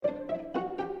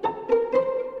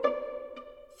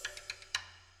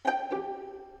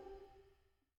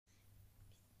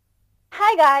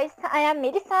Hi guys, I am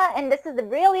Melissa and this is the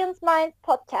Brilliant Minds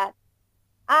podcast.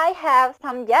 I have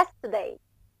some guests today.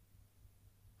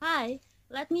 Hi,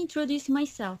 let me introduce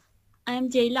myself. I am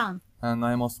Ceylan. And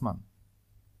I'm Osman.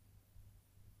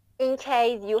 In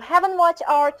case you haven't watched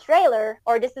our trailer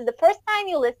or this is the first time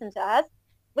you listen to us,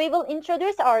 we will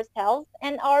introduce ourselves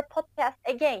and our podcast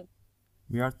again.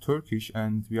 We are Turkish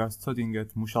and we are studying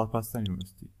at Muş Alparslan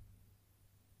University.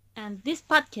 And this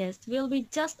podcast will be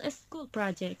just a school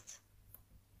project.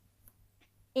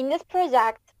 In this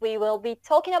project, we will be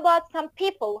talking about some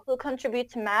people who contribute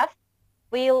to math.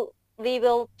 We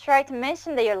will try to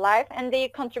mention their life and their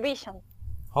contributions.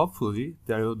 Hopefully,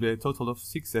 there will be a total of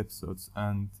 6 episodes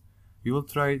and we will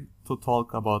try to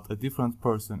talk about a different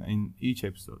person in each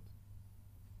episode.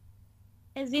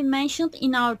 As we mentioned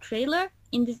in our trailer,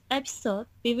 in this episode,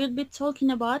 we will be talking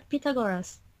about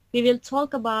Pythagoras. We will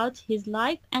talk about his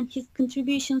life and his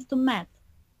contributions to math.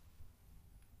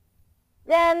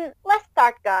 Then let's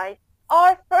start, guys.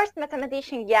 Our first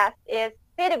mathematician guest is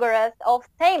Pythagoras of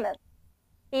Samos.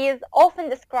 He is often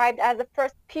described as the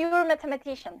first pure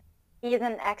mathematician. He is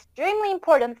an extremely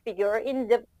important figure in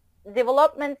the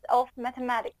development of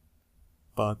mathematics.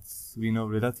 But we know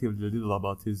relatively little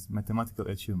about his mathematical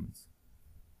achievements.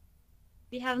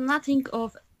 We have nothing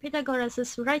of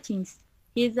Pythagoras' writings.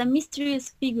 He is a mysterious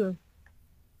figure.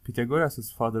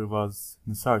 Pythagoras' father was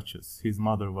Nisarchus, his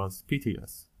mother was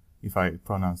Pythias, if I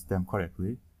pronounce them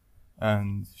correctly,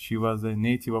 and she was a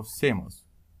native of Samos.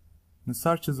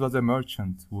 Nisarchus was a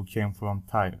merchant who came from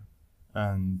Tyre,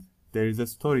 and there is a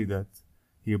story that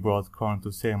he brought corn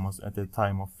to Samos at a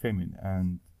time of famine,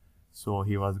 and so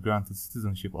he was granted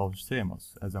citizenship of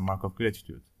Samos as a mark of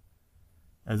gratitude.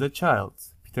 As a child,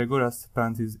 Pythagoras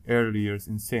spent his early years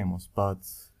in Samos, but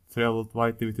traveled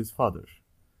widely with his father.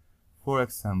 For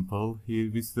example, he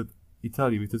visited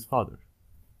Italy with his father.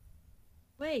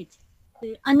 Wait,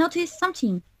 I noticed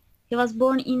something. He was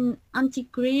born in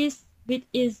antique Greece with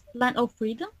his land of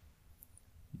freedom?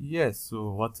 Yes,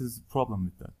 so what is the problem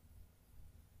with that?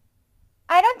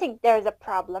 I don't think there's a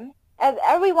problem. As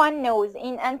everyone knows,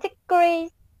 in antique Greece,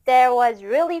 there was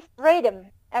really freedom.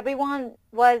 Everyone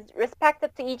was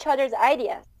respected to each other's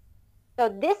ideas. So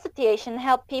this situation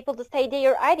helped people to say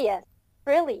their ideas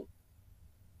freely.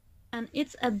 And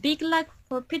it's a big lack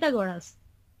for Pythagoras.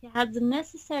 He had the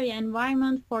necessary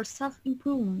environment for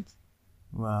self-improvement.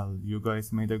 Well, you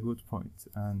guys made a good point,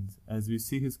 and as we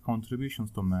see his contributions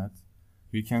to math,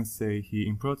 we can say he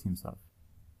improved himself.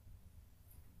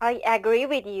 I agree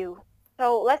with you.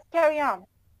 So let's carry on.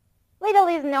 Little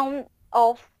is known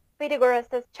of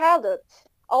Pythagoras' childhood.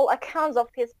 All accounts of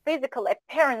his physical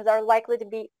appearance are likely to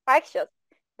be fictitious,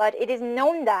 but it is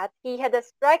known that he had a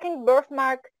striking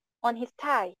birthmark on his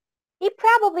thigh. He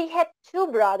probably had 2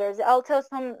 brothers, although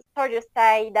some sources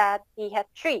say that he had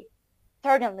 3.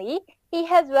 Certainly, he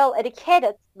was well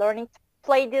educated, learning to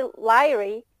play the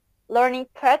lyre, learning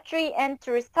poetry, and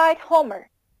to recite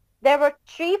Homer. There were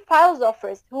 3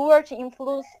 philosophers who were to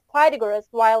influence Pythagoras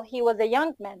while he was a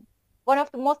young man. One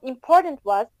of the most important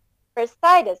was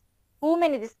Pythagoras, who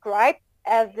many described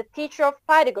as the teacher of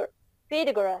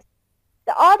Pythagoras.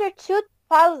 The other 2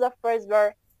 philosophers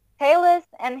were Thales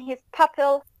and his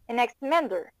pupil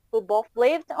Anaximander, who both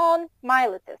lived on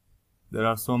Miletus. There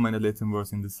are so many Latin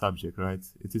words in this subject, right?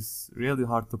 It is really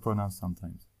hard to pronounce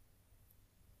sometimes.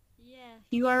 Yeah,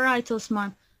 you are right,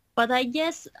 Osman. But I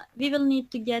guess we will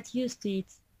need to get used to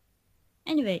it.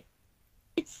 Anyway,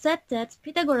 it's said that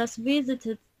Pythagoras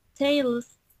visited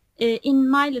Thales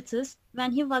in Miletus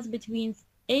when he was between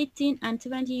 18 and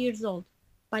 20 years old.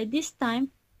 By this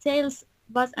time, Thales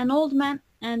was an old man,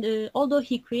 and although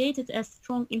he created a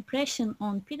strong impression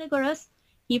on Pythagoras,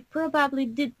 he probably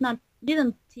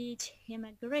didn't teach him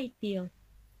a great deal.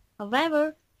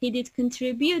 However, he did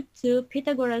contribute to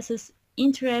Pythagoras'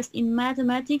 interest in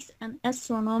mathematics and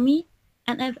astronomy,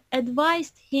 and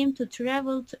advised him to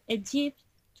travel to Egypt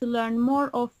to learn more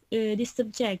of these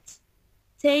subjects.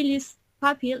 Thales'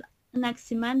 pupil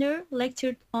Anaximander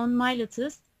lectured on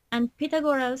Miletus, and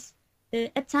Pythagoras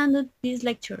attended these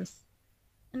lectures.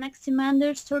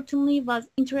 Anaximander certainly was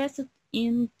interested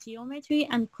in geometry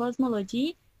and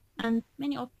cosmology, and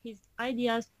many of his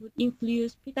ideas would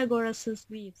influence Pythagoras'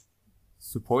 views.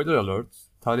 Spoiler alert,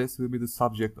 Thales will be the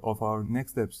subject of our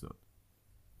next episode.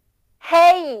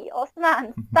 Hey,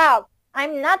 Osman, stop.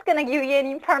 I'm not gonna give you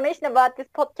any information about this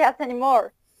podcast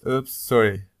anymore. Oops,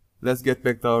 sorry. Let's get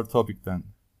back to our topic then.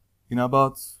 In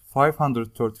about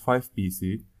 535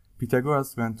 BC,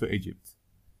 Pythagoras went to Egypt.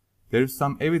 There is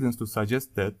some evidence to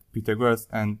suggest that Pythagoras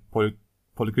and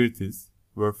Polycrates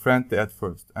were friendly at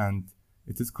first, and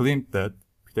it is claimed that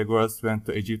Pythagoras went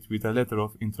to Egypt with a letter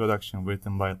of introduction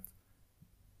written by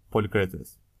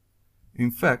Polycrates.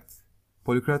 In fact,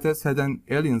 Polycrates had an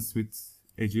alliance with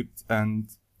Egypt, and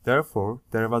therefore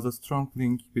there was a strong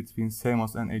link between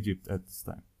Samos and Egypt at this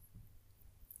time.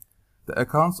 The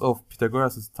accounts of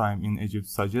Pythagoras' time in Egypt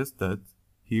suggest that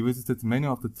he visited many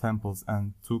of the temples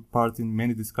and took part in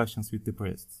many discussions with the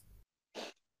priests.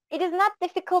 It is not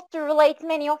difficult to relate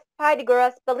many of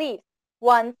Pythagoras' beliefs,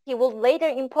 ones he would later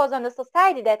impose on the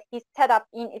society that he set up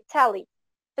in Italy,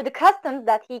 to the customs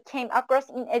that he came across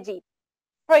in Egypt.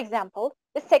 For example,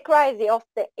 the secrecy of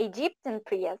the Egyptian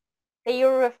priests,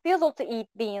 their refusal to eat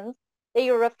beans,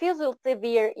 their refusal to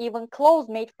wear even clothes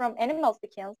made from animal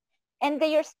skins, and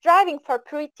their striving for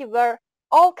purity were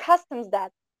all customs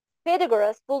that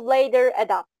Pythagoras would later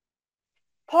adopt.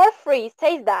 Porphyry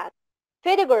says that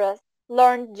Pythagoras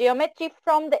learned geometry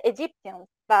from the Egyptians,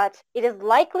 but it is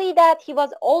likely that he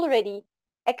was already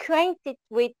acquainted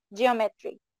with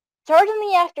geometry,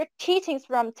 certainly after teachings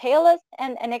from Thales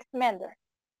and Anaximander.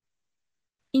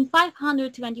 In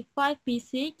 525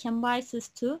 BC, Cambyses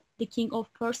II, the king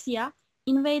of Persia,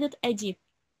 invaded Egypt.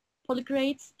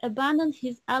 Polycrates abandoned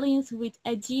his alliance with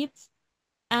Egypt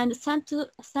and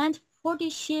sent 40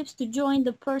 ships to join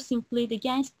the Persian fleet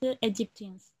against the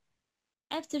Egyptians.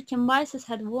 After Cambyses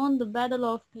had won the Battle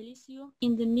of Pelusium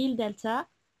in the Nile Delta,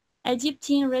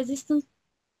 Egyptian resistance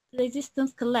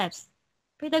collapsed.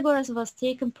 Pythagoras was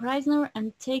taken prisoner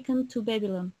and taken to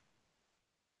Babylon.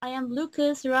 I.M.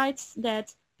 Lucas writes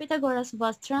that Pythagoras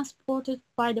was transported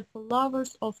by the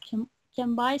followers of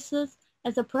Cambyses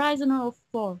as a prisoner of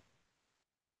war.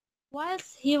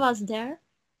 Whilst he was there,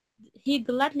 he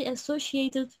gladly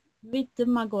associated with the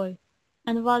Magi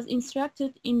and was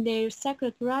instructed in their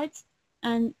sacred rites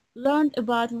and learned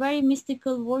about very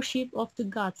mystical worship of the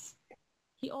gods.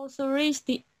 He also reached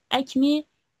the acme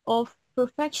of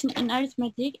perfection in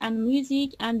arithmetic and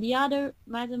music and the other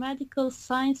mathematical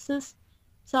sciences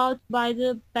taught by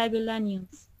the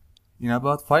Babylonians. In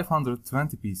about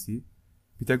 520 BC,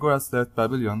 Pythagoras left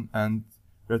Babylon and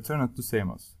returned to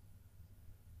Samos.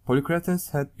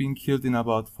 Polycrates had been killed in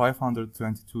about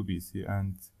 522 BC,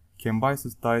 and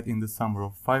Cambyses died in the summer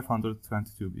of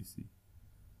 522 BC,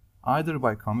 either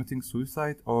by committing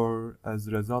suicide or as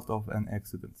a result of an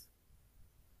accident.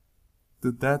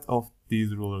 The death of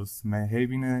these rulers may have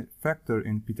been a factor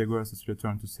in Pythagoras'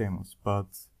 return to Samos,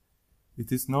 but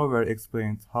it is nowhere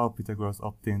explained how Pythagoras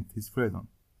obtained his freedom.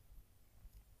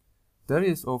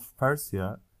 Darius of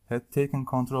Persia had taken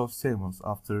control of Samos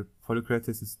after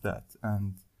Polycrates' death,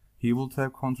 and he would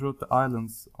have controlled the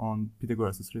islands on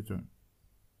Pythagoras' return.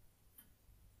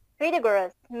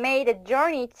 Pythagoras made a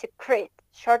journey to Crete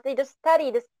shortly to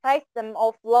study the system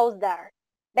of laws there.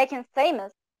 Back in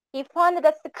Samos, he founded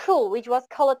a school which was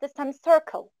called the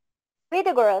semicircle.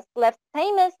 Pythagoras left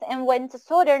Samos and went to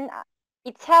southern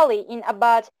Italy in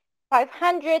about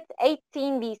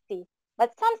 518 BC,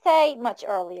 but some say much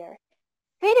earlier.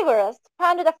 Pythagoras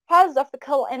founded a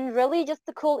philosophical and religious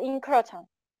school in Croton.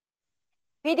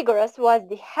 Pythagoras was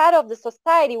the head of the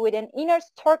society with an inner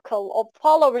circle of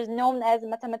followers known as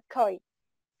mathematikoi.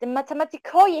 The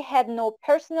mathematikoi had no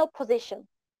personal position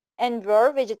and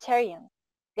were vegetarians.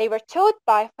 They were taught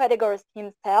by Pythagoras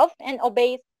himself and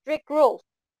obeyed strict rules.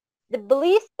 The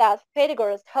beliefs that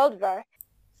Pythagoras held were...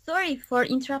 Sorry for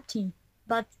interrupting,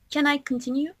 but can I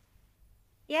continue?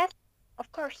 Yes,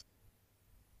 of course.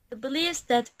 The beliefs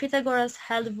that Pythagoras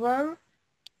held were,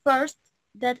 first,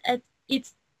 that at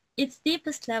its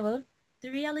deepest level,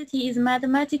 the reality is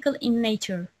mathematical in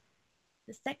nature.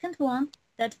 The second one,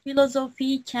 that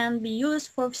philosophy can be used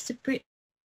for spiritual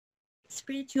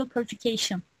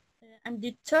purification. And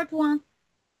the third one,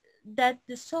 that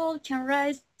the soul can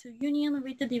rise to union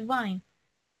with the divine.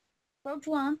 Fourth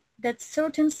one, that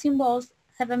certain symbols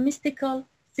have a mystical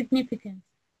significance.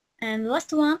 And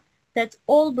last one, that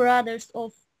all brothers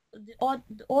of the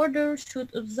order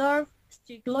should observe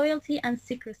strict loyalty and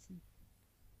secrecy.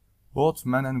 Both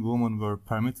men and women were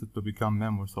permitted to become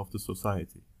members of the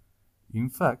society. In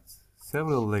fact,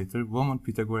 several later Roman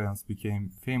Pythagoreans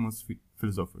became famous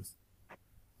philosophers.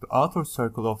 The outer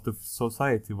circle of the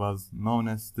society was known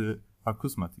as the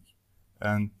acousmatic,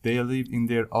 and they lived in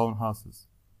their own houses.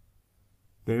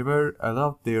 They were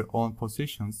allowed their own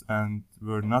positions and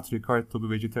were not required to be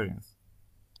vegetarians.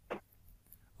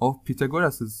 Of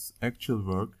Pythagoras' actual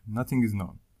work, nothing is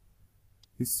known.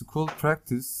 His school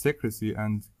practiced secrecy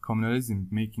and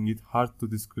communalism, making it hard to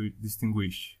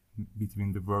distinguish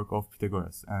between the work of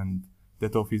Pythagoras and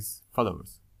that of his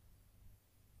followers.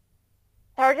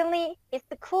 Certainly, his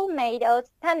school made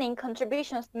outstanding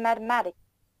contributions to mathematics,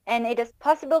 and it is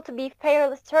possible to be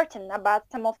fairly certain about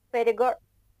some of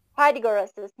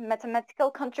Pythagoras'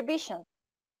 mathematical contributions.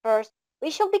 First,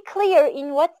 We should be clear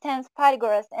in what sense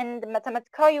Pythagoras and the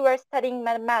Mathematica were studying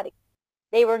mathematics.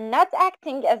 They were not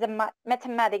acting as a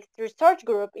mathematics research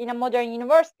group in a modern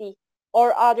university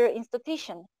or other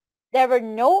institution. There were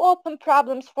no open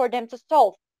problems for them to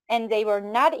solve, and they were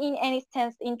not in any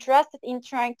sense interested in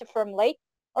trying to formulate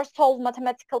or solve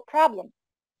mathematical problems.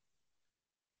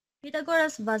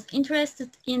 Pythagoras was interested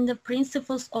in the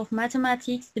principles of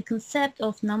mathematics, the concept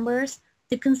of numbers,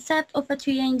 the concept of a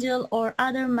triangle or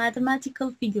other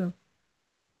mathematical figure,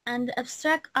 and the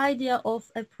abstract idea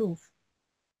of a proof.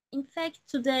 In fact,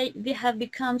 today we have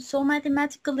become so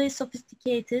mathematically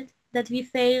sophisticated that we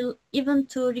fail even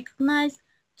to recognize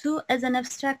 2 as an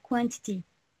abstract quantity.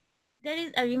 There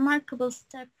is a remarkable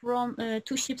step from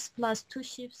 2 ships plus 2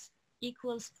 ships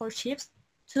equals 4 ships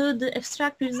to the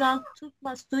abstract result 2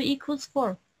 plus 2 equals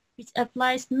 4, which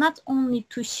applies not only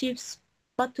to ships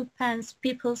but to pens,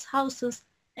 people's houses,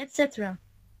 etc.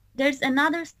 There is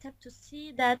another step to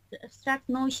see that the abstract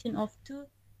notion of 2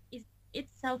 is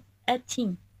itself a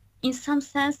thing, in some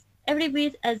sense every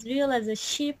bit as real as a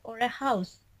ship or a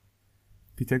house.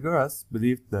 Pythagoras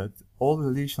believed that all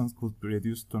relations could be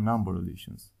reduced to number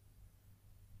relations.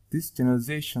 This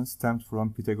generalization stemmed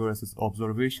from Pythagoras'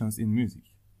 observations in music,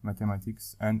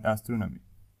 mathematics, and astronomy.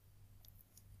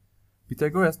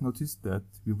 Pythagoras noticed that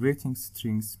vibrating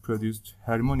strings produced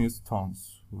harmonious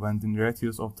tones when the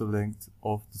ratios of the length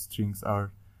of the strings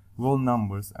are whole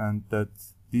numbers and that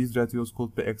these ratios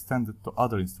could be extended to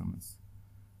other instruments.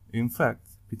 In fact,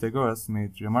 Pythagoras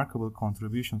made remarkable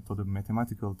contributions to the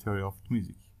mathematical theory of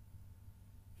music.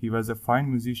 He was a fine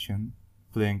musician,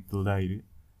 playing the lyre,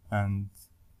 and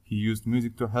he used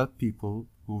music to help people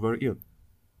who were ill.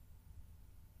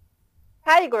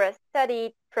 Pythagoras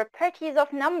studied properties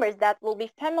of numbers that will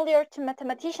be familiar to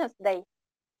mathematicians today,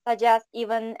 such as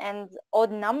even and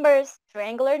odd numbers,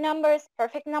 triangular numbers,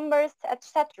 perfect numbers,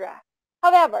 etc.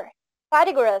 However,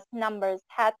 Pythagoras' numbers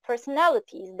had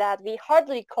personalities that we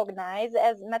hardly recognize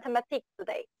as mathematics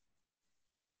today.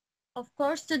 Of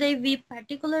course, today we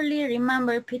particularly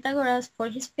remember Pythagoras for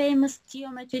his famous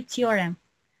geometry theorem.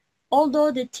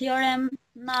 Although the theorem,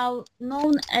 now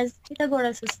known as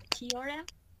Pythagoras' theorem,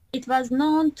 it was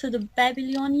known to the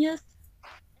Babylonians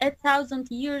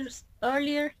 8,000 years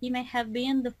earlier, he may have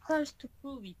been the first to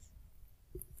prove it.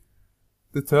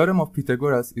 The theorem of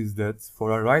Pythagoras is that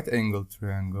for a right-angled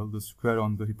triangle, the square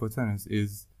on the hypotenuse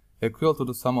is equal to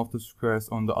the sum of the squares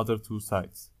on the other two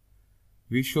sides.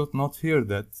 We should note here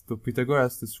that to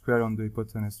Pythagoras the square on the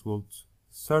hypotenuse would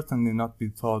certainly not be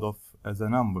thought of as a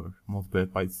number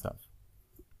multiplied by itself,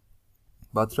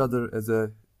 but rather as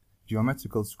a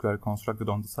geometrical square constructed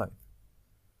on the side.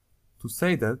 To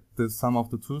say that the sum of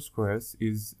the two squares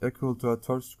is equal to a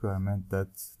third square meant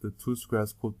that the two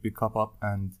squares could be cut up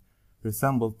and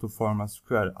resembled to form a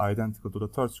square identical to the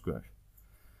third square.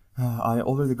 I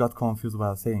already got confused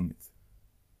while saying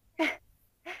it.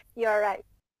 You're right.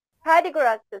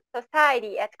 Pythagoras'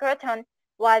 society at Croton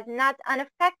was not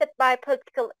unaffected by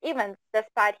political events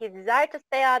despite his desire to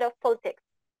stay out of politics.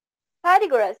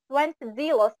 Pythagoras went to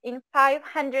Delos in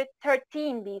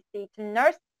 513 BC to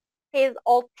nurse his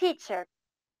old teacher,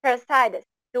 Pythagoras,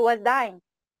 who was dying.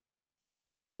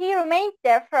 He remained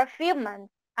there for a few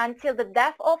months until the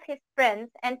death of his friend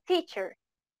and teacher,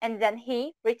 and then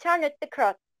he returned to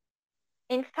Croton.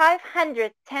 In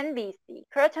 510 BC,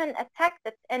 Croton attacked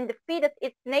it and defeated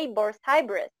its neighbor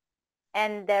Sybaris,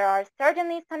 and there are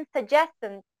certainly some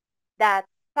suggestions that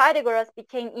Pythagoras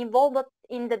became involved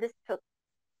in the dispute.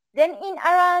 Then in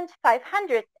around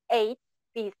 508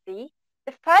 BC,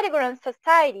 the Pythagorean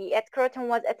society at Croton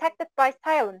was attacked by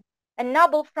Cylon, a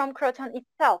noble from Croton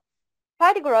itself.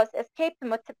 Pythagoras escaped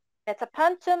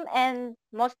Metapontum, and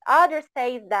most others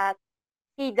say that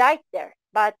he died there,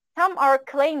 but some are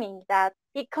claiming that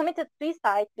he committed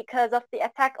suicide because of the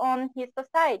attack on his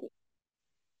society.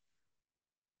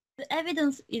 The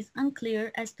evidence is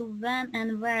unclear as to when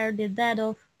and where the death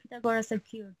of Pythagoras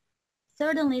occurred.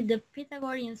 Certainly the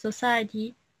Pythagorean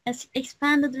society has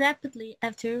expanded rapidly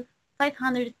after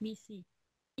 500 BC.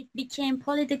 It became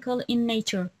political in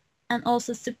nature and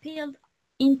also spilled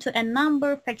into a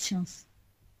number of factions.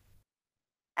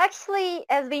 Actually,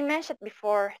 as we mentioned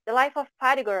before, the life of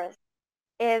Pythagoras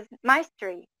is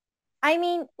mystery. I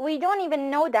mean, we don't even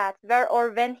know that where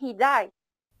or when he died.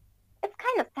 It's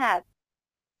kind of sad.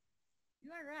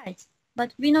 You are right,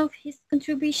 but we know his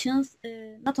contributions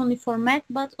not only for math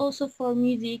but also for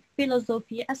music,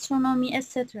 philosophy, astronomy,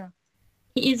 etc.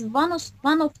 He is one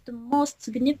of the most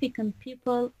significant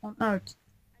people on earth.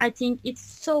 I think it's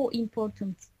so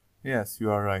important. Yes, you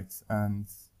are right. And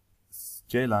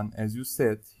Ceylan, as you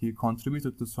said, he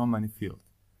contributed to so many fields.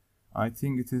 I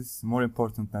think it is more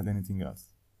important than anything else.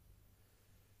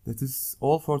 That is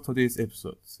all for today's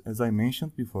episode. As I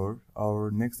mentioned before, our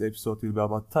next episode will be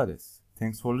about Thales.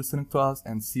 Thanks for listening to us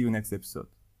and see you next episode.